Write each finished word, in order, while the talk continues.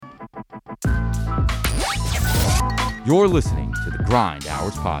You're listening to the Grind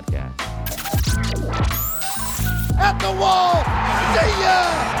Hours Podcast. At the wall!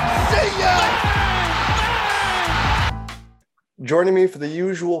 See ya! Joining me for the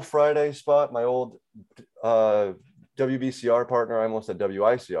usual Friday spot, my old WBCR partner. I almost said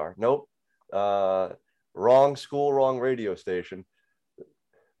WICR. Nope. Wrong school, wrong radio station.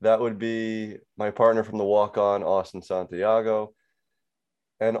 That would be my partner from the walk-on, Austin Santiago.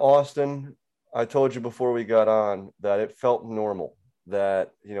 And Austin, I told you before we got on that it felt normal,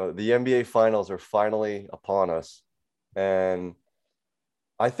 that, you know, the NBA finals are finally upon us. And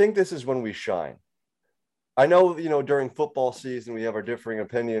I think this is when we shine. I know, you know, during football season, we have our differing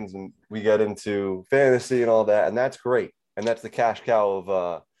opinions and we get into fantasy and all that. And that's great. And that's the cash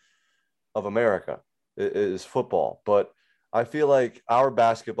cow of America is football. But I feel like our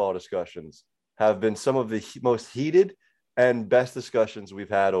basketball discussions have been some of the most heated and best discussions we've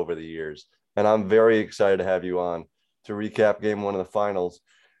had over the years. And I'm very excited to have you on to recap game one of the finals.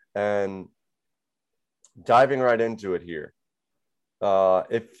 And diving right into it here.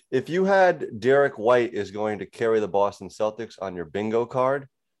 If you had Derek White is going to carry the Boston Celtics on your bingo card,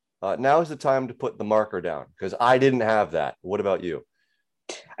 now is the time to put the marker down, because I didn't have that. What about you?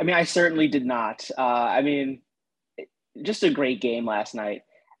 I mean, I certainly did not. Just a great game last night.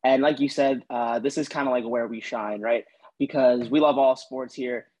 And like you said, this is kind of like where we shine, right? Because we love all sports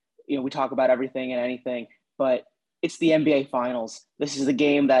here. You know, we talk about everything and anything, but it's the NBA Finals. This is a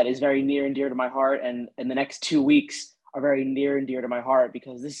game that is very near and dear to my heart. And the next 2 weeks are very near and dear to my heart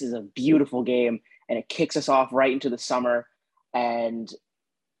because this is a beautiful game and it kicks us off right into the summer. And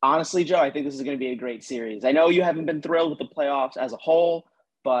honestly, Joe, I think this is going to be a great series. I know you haven't been thrilled with the playoffs as a whole,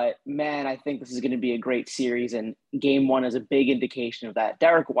 but, man, I think this is going to be a great series, and game one is a big indication of that.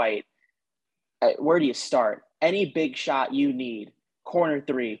 Derek White, where do you start? Any big shot you need, corner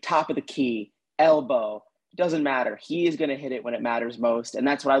three, top of the key, elbow, doesn't matter. He is going to hit it when it matters most, and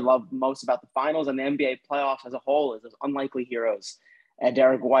that's what I love most about the finals and the NBA playoffs as a whole is those unlikely heroes. And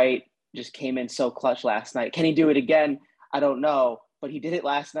Derek White just came in so clutch last night. Can he do it again? I don't know, but he did it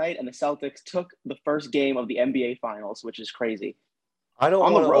last night, and the Celtics took the first game of the NBA Finals, which is crazy. I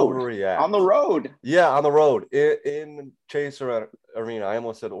don't want to overreact. On the road. Yeah, on the road. In Chase Arena. I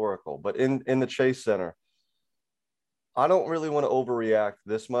almost said Oracle, but in the Chase Center. I don't really want to overreact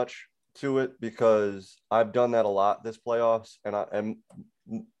this much to it because I've done that a lot this playoffs, and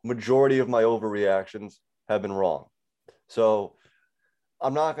majority of my overreactions have been wrong. So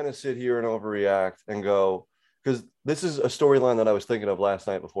I'm not going to sit here and overreact and go, because this is a storyline that I was thinking of last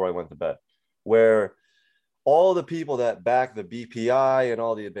night before I went to bed, where all the people that back the BPI and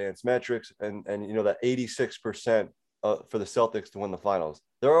all the advanced metrics and you know, that 86% for the Celtics to win the finals,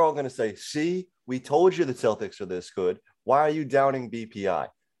 they're all going to say, see, we told you the Celtics are this good. Why are you doubting BPI?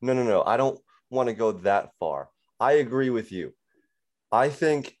 No. I don't want to go that far. I agree with you. I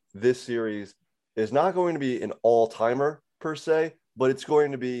think this series is not going to be an all-timer per se, but it's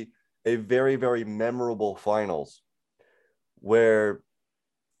going to be a very, very memorable finals where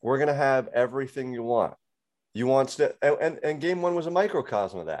we're going to have everything you want. You want Steph, and game one was a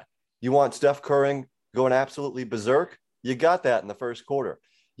microcosm of that. You want Steph Curry going absolutely berserk? You got that in the first quarter.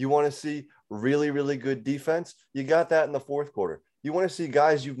 You want to see really, really good defense? You got that in the fourth quarter. You want to see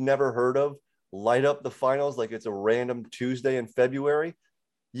guys you've never heard of light up the finals like it's a random Tuesday in February?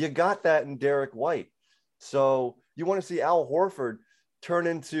 You got that in Derek White. So you want to see Al Horford turn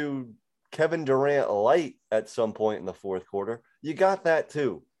into Kevin Durant light at some point in the fourth quarter? You got that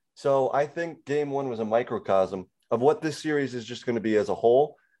too. So I think game one was a microcosm of what this series is just going to be as a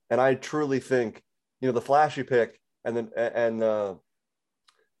whole. And I truly think, you know, the flashy pick and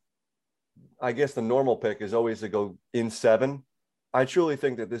I guess the normal pick is always to go in seven. I truly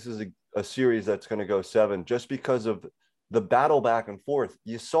think that this is a series that's going to go seven just because of the battle back and forth.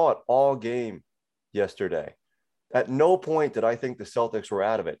 You saw it all game yesterday. At no point did I think the Celtics were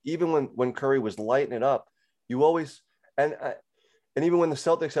out of it. Even when Curry was lighting it up, you always and even when the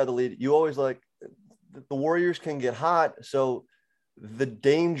Celtics had the lead, you always like the Warriors can get hot. So the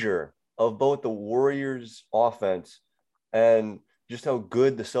danger of both the Warriors offense and just how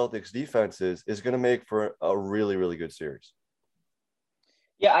good the Celtics defense is going to make for a really, really good series.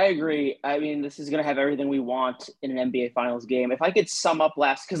 Yeah, I agree. I mean, this is going to have everything we want in an NBA Finals game. If I could sum up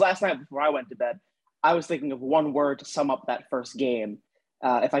because last night before I went to bed, I was thinking of one word to sum up that first game.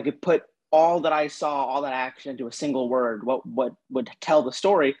 If I could put all that I saw, all that action into a single word, what would tell the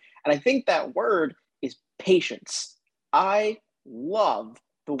story? And I think that word is patience. I love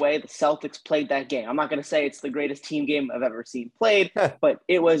the way the Celtics played that game. I'm not going to say it's the greatest team game I've ever seen played, but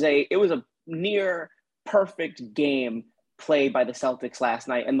it was a near perfect game play by the Celtics last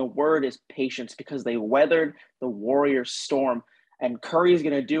night. And the word is patience, because they weathered the Warriors storm. And Curry's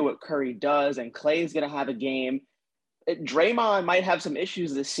going to do what Curry does, and Clay's going to have a game. Draymond might have some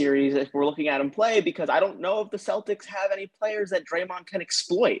issues this series if we're looking at him play, because I don't know if the Celtics have any players that Draymond can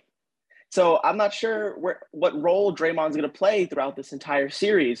exploit. So I'm not sure what role Draymond's going to play throughout this entire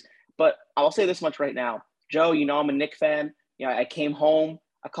series. But I'll say this much right now. Joe, you know I'm a Knicks fan. You know, I came home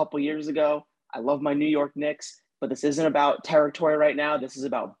a couple years ago. I love my New York Knicks, but this isn't about territory right now. This is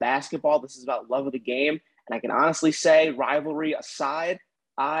about basketball. This is about love of the game. And I can honestly say, rivalry aside,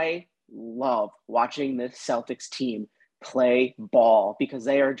 I love watching this Celtics team play ball, because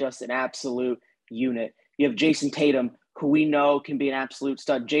they are just an absolute unit. You have Jason Tatum, who we know can be an absolute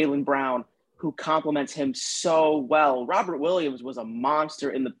stud. Jaylen Brown, who complements him so well. Robert Williams was a monster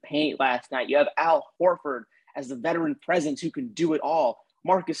in the paint last night. You have Al Horford as the veteran presence who can do it all.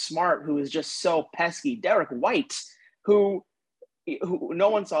 Marcus Smart, who is just so pesky. Derek White, who no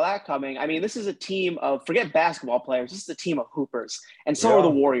one saw that coming. I mean, this is a team of, forget basketball players, this is a team of hoopers. And so are the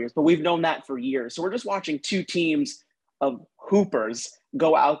Warriors, but we've known that for years. So we're just watching two teams of hoopers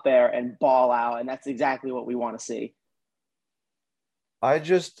go out there and ball out, and that's exactly what we want to see. I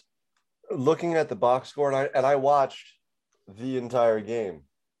just, looking at the box score, and I watched the entire game.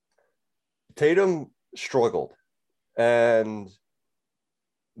 Tatum struggled, and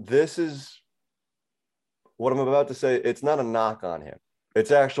this is what I'm about to say. It's not a knock on him.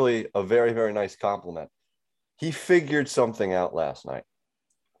 It's actually a very, very nice compliment. He figured something out last night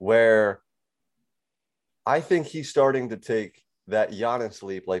where I think he's starting to take that Giannis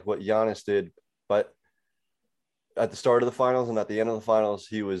leap, like what Giannis did, but at the start of the finals and at the end of the finals,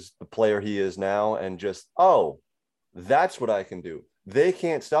 he was the player he is now, and just, oh, that's what I can do. They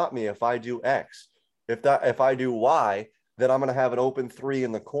can't stop me if I do X. If I do Y, then I'm going to have an open three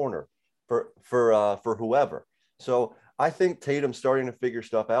in the corner for whoever. So I think Tatum's starting to figure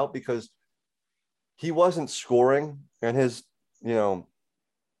stuff out, because he wasn't scoring, and his,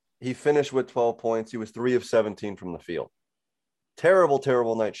 he finished with 12 points. He was 3 of 17 from the field. Terrible,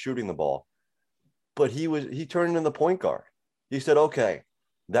 terrible night shooting the ball. But he turned into the point guard. He said, okay,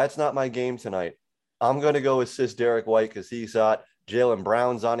 that's not my game tonight. I'm going to go assist Derek White because he's hot. Jaylen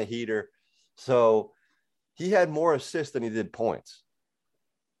Brown's on a heater. So he had more assists than he did points.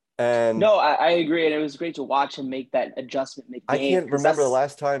 And no, I agree. And it was great to watch him make that adjustment mid-game. I can't remember the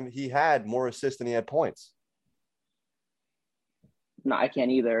last time he had more assists than he had points. No, I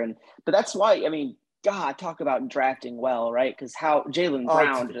can't either. But that's why, I mean, God, talk about drafting well, right? Because how Jaylen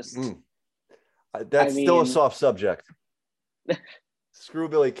Brown that's still a soft subject. Screw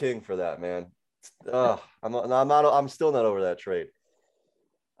Billy King for that, man. I'm still not over that trade.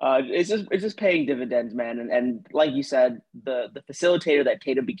 It's just paying dividends, man. And like you said, the facilitator that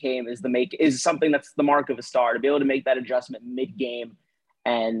Tatum became is something that's the mark of a star, to be able to make that adjustment mid-game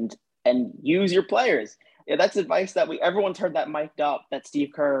and use your players. Yeah, that's advice that everyone's heard that mic'd up, that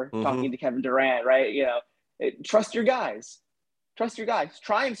Steve Kerr talking to Kevin Durant, right? Trust your guys.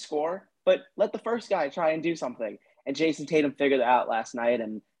 Try and score, but let the first guy try and do something. And Jason Tatum figured that out last night,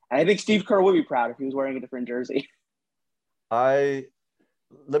 and I think Steve Kerr would be proud if he was wearing a different jersey.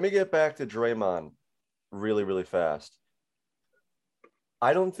 Let me get back to Draymond really, really fast.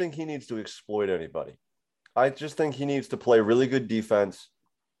 I don't think he needs to exploit anybody. I just think he needs to play really good defense,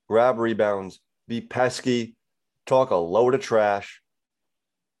 grab rebounds, be pesky, talk a load of trash,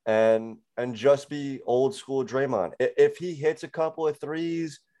 and just be old school Draymond. If he hits a couple of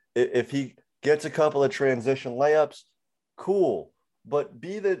threes, if he gets a couple of transition layups, cool. But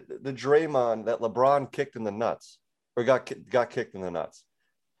be the Draymond that LeBron kicked in the nuts, or got kicked in the nuts.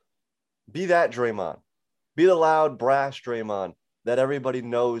 Be that Draymond. Be the loud, brash Draymond that everybody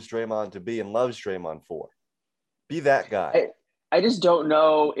knows Draymond to be and loves Draymond for. Be that guy. I just don't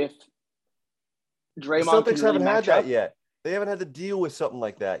know if Draymond. The Celtics haven't had that yet. They haven't had to deal with something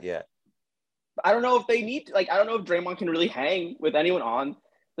like that yet. I don't know if they need to, I don't know if Draymond can really hang with anyone on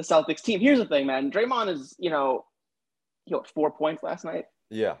the Celtics team. Here's the thing, man. Draymond is, he had 4 points last night.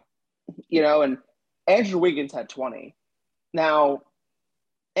 Yeah. And Andrew Wiggins had 20. Now,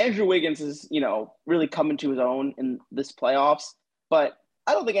 Andrew Wiggins is, really coming to his own in this playoffs, but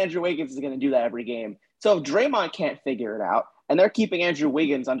I don't think Andrew Wiggins is going to do that every game. So if Draymond can't figure it out and they're keeping Andrew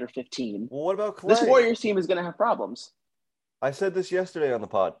Wiggins under 15, well, what about Clay? This Warriors team is going to have problems. I said this yesterday on the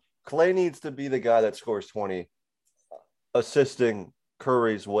pod. Clay needs to be the guy that scores 20, assisting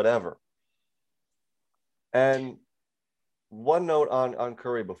Curry's whatever. And one note on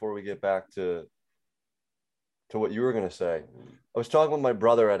Curry before we get back to what you were going to say. I was talking with my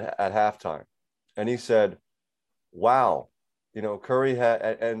brother at halftime, and he said, wow, Curry had,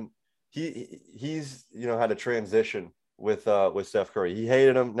 and he's had a transition with Steph Curry. He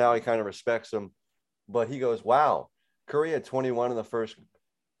hated him. Now he kind of respects him. But he goes, wow, Curry had 21 in the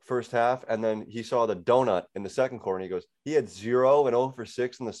first half, and then he saw the donut in the second quarter, and he goes, he had 0 and 0 for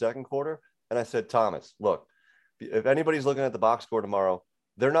 6 in the second quarter. And I said, Thomas, look, if anybody's looking at the box score tomorrow,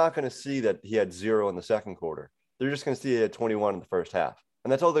 they're not going to see that he had 0 in the second quarter. They're just going to see he had 21 in the first half.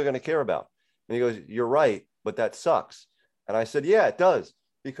 And that's all they're going to care about. And he goes, you're right, but that sucks. And I said, yeah, it does.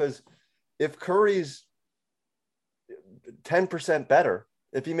 Because if Curry's 10% better,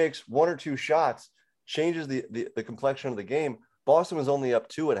 if he makes 1 or 2 shots, changes the complexion of the game. Boston was only up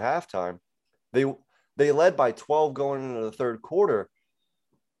 2 at halftime. They led by 12 going into the third quarter.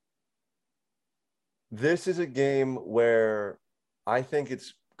 This is a game where I think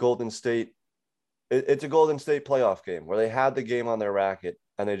it's Golden State. It's a Golden State playoff game where they had the game on their racket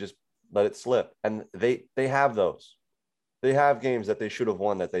and they just let it slip. And they have those. They have games that they should have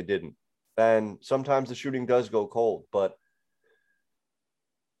won that they didn't. And sometimes the shooting does go cold, but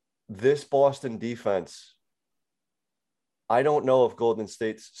this Boston defense, I don't know if Golden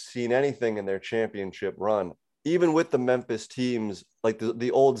State's seen anything in their championship run, even with the Memphis teams, like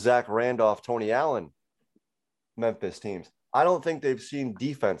the old Zach Randolph, Tony Allen Memphis teams. I don't think they've seen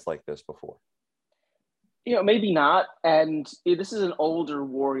defense like this before. Maybe not. And this is an older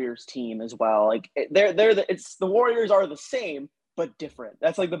Warriors team as well. Like the Warriors are the same, but different.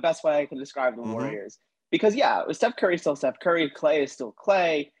 That's like the best way I can describe the Warriors. Because Steph Curry is still Steph Curry, Clay is still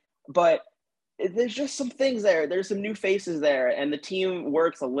Clay, but there's just some things there. There's some new faces there, and the team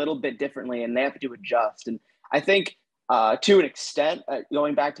works a little bit differently, and they have to adjust. And I think to an extent,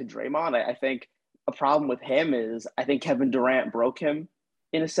 going back to Draymond, I think a problem with him is I think Kevin Durant broke him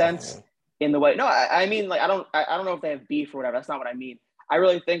in a sense. In the way, no, I mean, like, I don't know if they have beef or whatever. That's not what I mean. I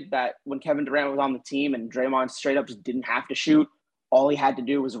really think that when Kevin Durant was on the team and Draymond straight up just didn't have to shoot, all he had to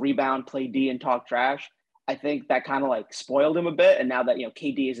do was rebound, play D, and talk trash. I think that kind of like spoiled him a bit. And now that,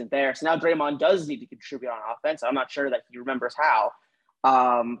 KD isn't there. So now Draymond does need to contribute on offense. I'm not sure that he remembers how.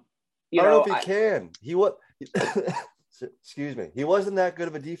 I don't know if he can. Excuse me. He wasn't that good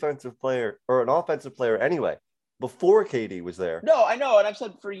of a defensive player or an offensive player anyway, before KD was there. No, I know. And I've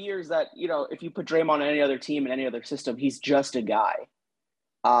said for years that, if you put Draymond on any other team in any other system, he's just a guy.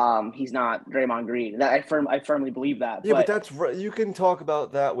 He's not Draymond Green. I firmly believe that. Yeah, but that's right. You can talk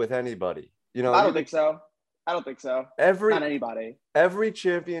about that with anybody. I don't think so. Not anybody. Every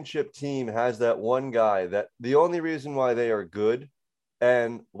championship team has that one guy that the only reason why they are good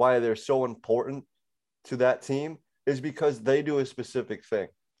and why they're so important to that team is because they do a specific thing.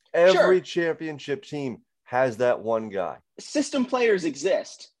 Every championship team has that one guy. System players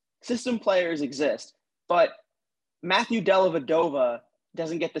exist, but Matthew Dellavedova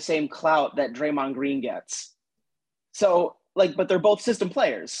doesn't get the same clout that Draymond Green gets. So, but they're both system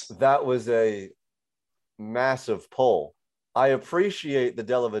players. That was a massive pull. I appreciate the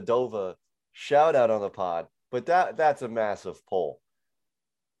Dellavedova shout out on the pod, but that's a massive pull.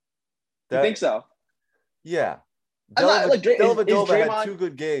 You think so? Yeah. Dellavedova had 2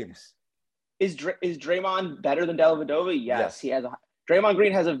 good games. Is Draymond better than Dellavedova? Yes. He has Draymond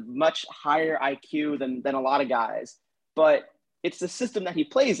Green has a much higher IQ than a lot of guys, but it's the system that he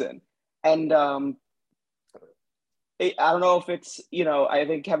plays in. And I don't know if it's, I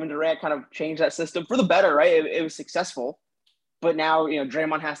think Kevin Durant kind of changed that system for the better, right? It was successful, but now,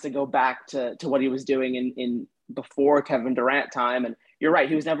 Draymond has to go back to what he was doing in before Kevin Durant time. And you're right.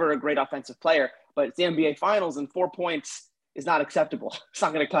 He was never a great offensive player, but it's the NBA Finals and 4 points is not acceptable. It's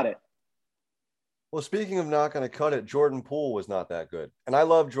not going to cut it. Well, speaking of not going to cut it, Jordan Poole was not that good. And I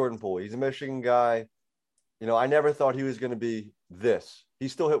love Jordan Poole. He's a Michigan guy. I never thought he was going to be this. He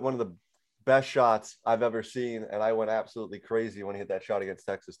still hit one of the best shots I've ever seen. And I went absolutely crazy when he hit that shot against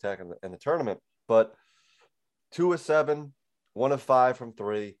Texas Tech in the tournament. But 2 of 7, 1 of 5 from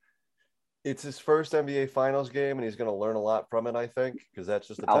 3. It's his first NBA Finals game, and he's going to learn a lot from it, I think, because that's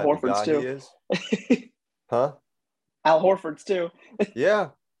just the type of guy he is. Huh? Al Horford's too.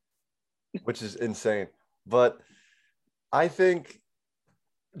 Yeah. Which is insane. But I think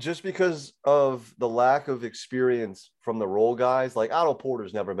just because of the lack of experience from the role guys, like Otto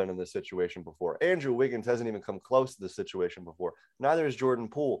Porter's never been in this situation before. Andrew Wiggins hasn't even come close to this situation before. Neither is Jordan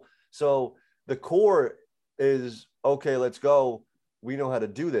Poole. So the core is, okay, let's go. We know how to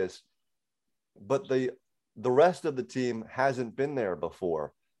do this. But the rest of the team hasn't been there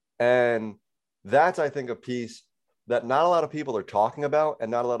before. And that's, I think, a piece that not a lot of people are talking about and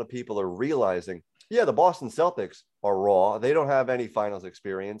not a lot of people are realizing. Yeah, the Boston Celtics are raw. They don't have any finals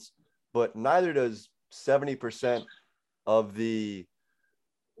experience, but neither does 70% of the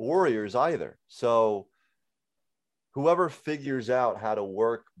Warriors either. So whoever figures out how to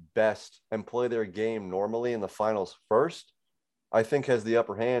work best and play their game normally in the finals first, I think has the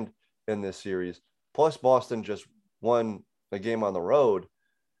upper hand in this series. Plus, Boston just won a game on the road.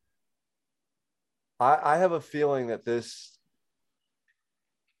 I have a feeling that this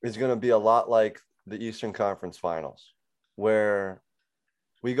is going to be a lot like the Eastern Conference Finals, where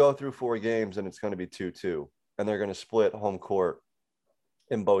we go through 4 games and it's going to be 2-2, and they're going to split home court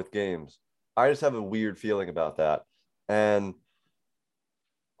in both games. I just have a weird feeling about that. And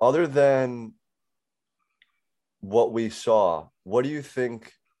other than what we saw, what do you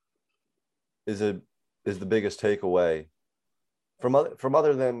think is the biggest takeaway from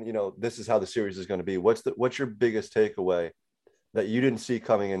other than, you know, this is how the series is going to be? What's your biggest takeaway that you didn't see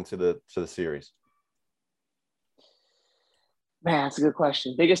coming into the series? Man, that's a good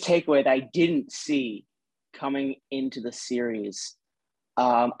question. Biggest takeaway that I didn't see coming into the series.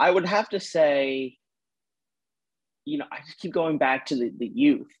 I would have to say, you know, I just keep going back to the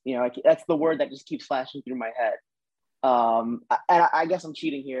youth. You know, that's the word that just keeps flashing through my head. And I guess I'm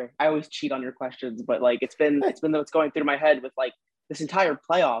cheating here. I always cheat on your questions, but like it's been what's going through my head with like this entire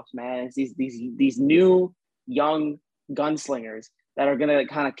playoffs, man. It's these new young gunslingers that are gonna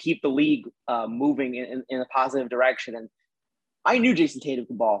kind of keep the league moving in a positive direction. And I knew Jason Tatum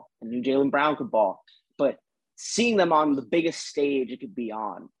could ball, I knew Jaylen Brown could ball, but seeing them on the biggest stage it could be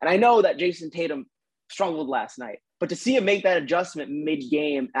on, and I know that Jason Tatum struggled last night, but to see him make that adjustment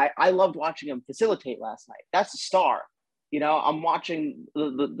mid-game, I loved watching him facilitate last night. That's a star. You know, I'm watching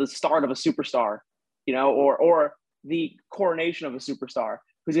the start of a superstar, you know, or the coronation of a superstar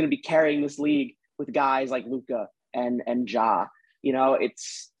who's going to be carrying this league with guys like Luka and Ja. You know,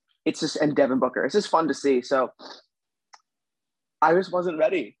 it's just, and Devin Booker. It's just fun to see. So I just wasn't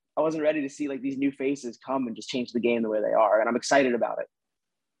ready. I wasn't ready to see like these new faces come and just change the game the way they are, and I'm excited about it.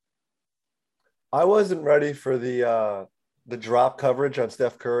 I wasn't ready for the drop coverage on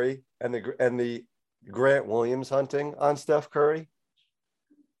Steph Curry and the Grant Williams hunting on Steph Curry,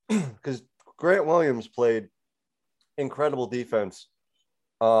 because Grant Williams played incredible defense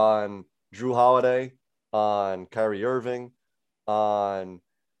on Drew Holiday, on Kyrie Irving, on,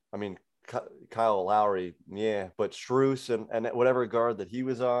 I mean, Kyle Lowry, yeah, but Strus and whatever guard that he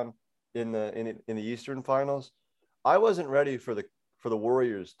was on in the Eastern Finals. I wasn't ready for the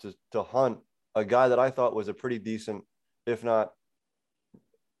Warriors to hunt a guy that I thought was a pretty decent, if not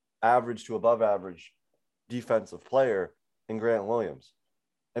average to above average defensive player in Grant Williams.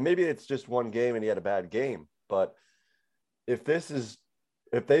 And maybe it's just one game and he had a bad game, but if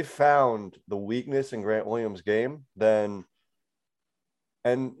they found the weakness in Grant Williams' game, then,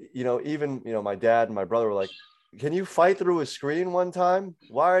 and, you know, even, you know, my dad and my brother were like, can you fight through a screen one time?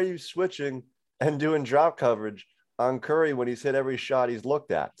 Why are you switching and doing drop coverage on Curry when he's hit every shot he's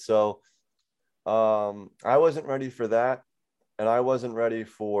looked at? So I wasn't ready for that. And I wasn't ready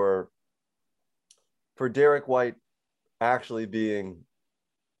for Derek White actually being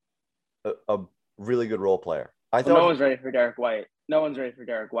a really good role player. I thought no one's ready for Derek White. No one's ready for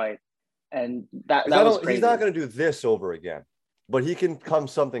Derek White. And that was crazy. He's not going to do this over again, but he can come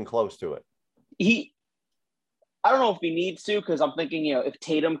something close to it. I don't know if he needs to, because I'm thinking, you know, if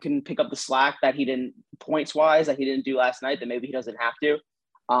Tatum can pick up the slack that he didn't, points wise, that he didn't do last night, then maybe he doesn't have to.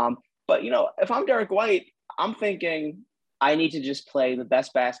 But, you know, if I'm Derek White, I'm thinking I need to just play the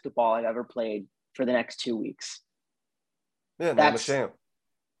best basketball I've ever played for the next 2 weeks. Yeah, that's a champ.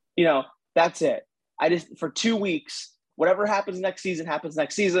 You know, that's it. For 2 weeks, whatever happens next season happens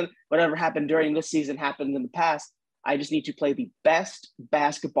next season. Whatever happened during this season happened in the past. I just need to play the best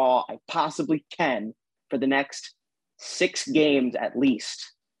basketball I possibly can for the next 6 games at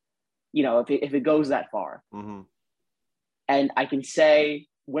least, you know, if it goes that far. Mm-hmm. And I can say,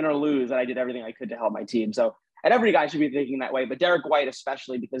 win or lose, that I did everything I could to help my team. So, and every guy should be thinking that way, but Derek White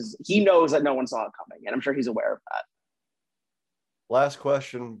especially, because he knows that no one saw it coming, and I'm sure he's aware of that. Last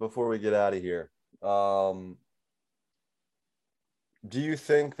question before we get out of here. Do you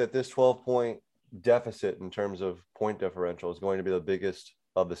think that this 12-point deficit in terms of point differential is going to be the biggest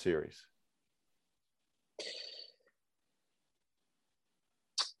of the series?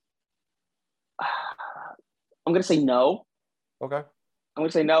 I'm going to say no. Okay. I'm going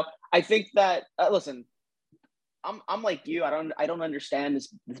to say no. I think that listen, I'm like you. I don't understand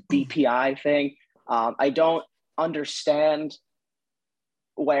this BPI thing. I don't understand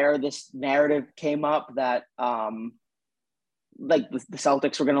where this narrative came up that like the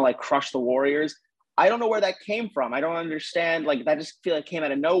Celtics were going to like crush the Warriors. I don't know where that came from. I don't understand. Like, that just feel like came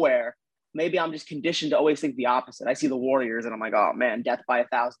out of nowhere. Maybe I'm just conditioned to always think the opposite. I see the Warriors and I'm like, oh man, death by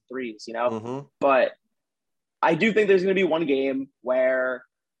 1,000 threes, you know? Mm-hmm. But I do think there's going to be one game where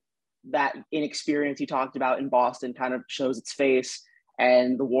that inexperience you talked about in Boston kind of shows its face,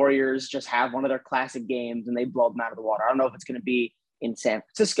 and the Warriors just have one of their classic games and they blow them out of the water. I don't know if it's going to be in San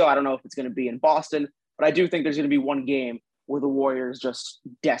Francisco. I don't know if it's going to be in Boston, but I do think there's going to be one game where the Warriors just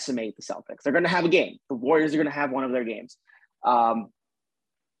decimate the Celtics. They're going to have a game. The Warriors are going to have one of their games. Man,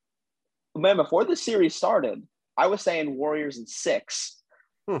 before the series started, I was saying Warriors in 6.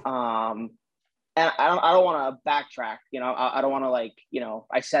 And I don't want to backtrack. I don't want to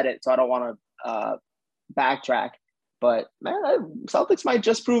I said it, so I don't want to backtrack. But man, Celtics might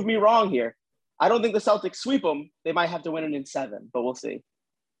just prove me wrong here. I don't think the Celtics sweep them. They might have to win it in 7, but we'll see.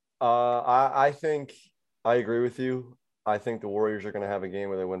 I think I agree with you. I think the Warriors are going to have a game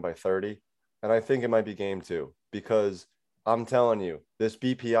where they win by 30. And I think it might be game 2 because I'm telling you, this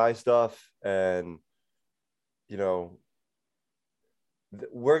BPI stuff and,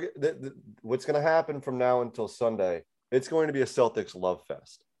 what's going to happen from now until Sunday, it's going to be a Celtics love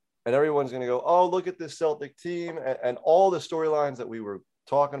fest. And everyone's going to go, oh, look at this Celtic team. And all the storylines that we were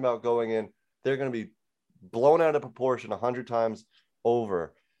talking about going in, they're going to be blown out of proportion 100 times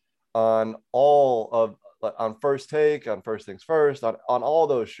over on First Take, on First Things First, on all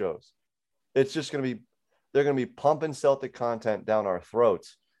those shows. It's just going to be, they're going to be pumping Celtic content down our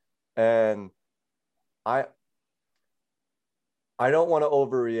throats. And I don't want to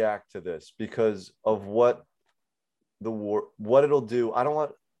overreact to this because of what it'll do. I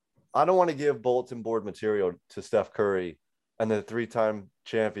don't want to give bulletin board material to Steph Curry and the 3-time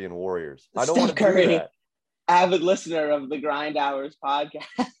champion Warriors. I don't want to do that. Avid listener of the Grind Hours podcast.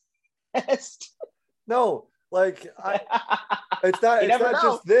 No, it's not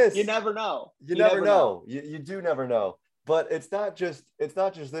just this. You never know. You never know. You do never know. But it's not just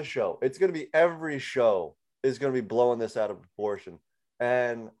this show. It's going to be every show is going to be blowing this out of proportion.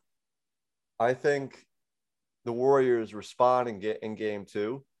 And I think the Warriors respond in game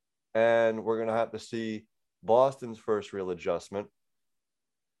 2. And we're going to have to see Boston's first real adjustment.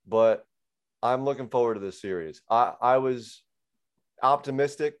 But I'm looking forward to this series. I was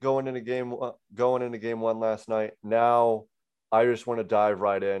optimistic going into game 1 last night. Now I just want to dive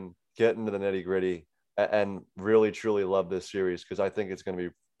right in, get into the nitty gritty, and really truly love this series because I think it's going to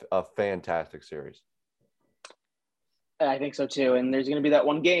be a fantastic series. I think so too. And there's going to be that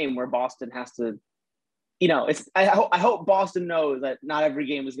one game where Boston has to, I hope Boston knows that not every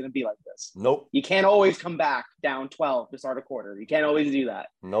game is going to be like this. Nope. You can't always come back down 12 to start a quarter. You can't always do that.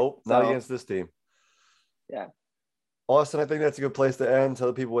 Nope. Not against this team. Yeah. Austin, I think that's a good place to end. Tell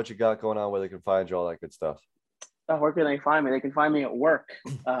the people what you got going on, where they can find you, all that good stuff. Where can they find me? They can find me at work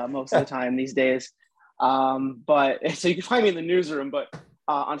most of the time these days. But so you can find me in the newsroom, but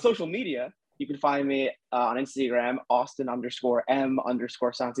on social media, you can find me on Instagram,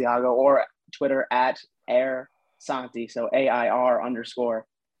 Austin_M_Santiago, or Twitter at Air Santi. So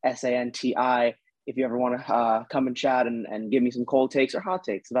AIR_SANTI. If you ever want to come and chat and give me some cold takes or hot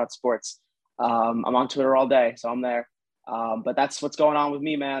takes about sports. I'm on Twitter all day, so I'm there. But that's what's going on with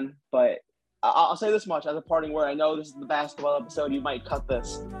me, man. But I'll say this much as a parting word. I know this is the basketball episode. You might cut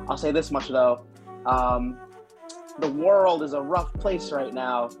this. I'll say this much, though. The world is a rough place right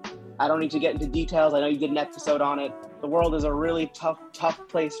now. I don't need to get into details. I know you did an episode on it. The world is a really tough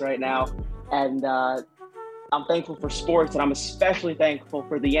place right now. And I'm thankful for sports, and I'm especially thankful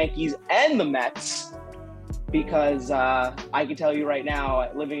for the Yankees and the Mets because I can tell you right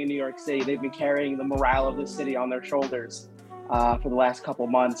now, living in New York City, they've been carrying the morale of the city on their shoulders for the last couple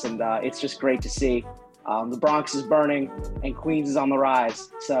months, and it's just great to see. The Bronx is burning, and Queens is on the rise,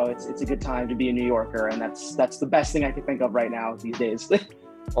 so it's a good time to be a New Yorker, and that's the best thing I can think of right now these days.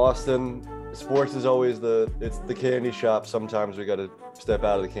 Austin, sports is always it's the candy shop. Sometimes we got to step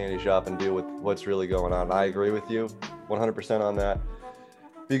out of the candy shop and deal with what's really going on. I agree with you 100% on that.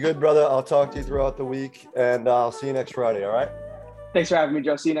 Be good, brother. I'll talk to you throughout the week, and I'll see you next Friday, all right? Thanks for having me,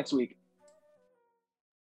 Joe. See you next week.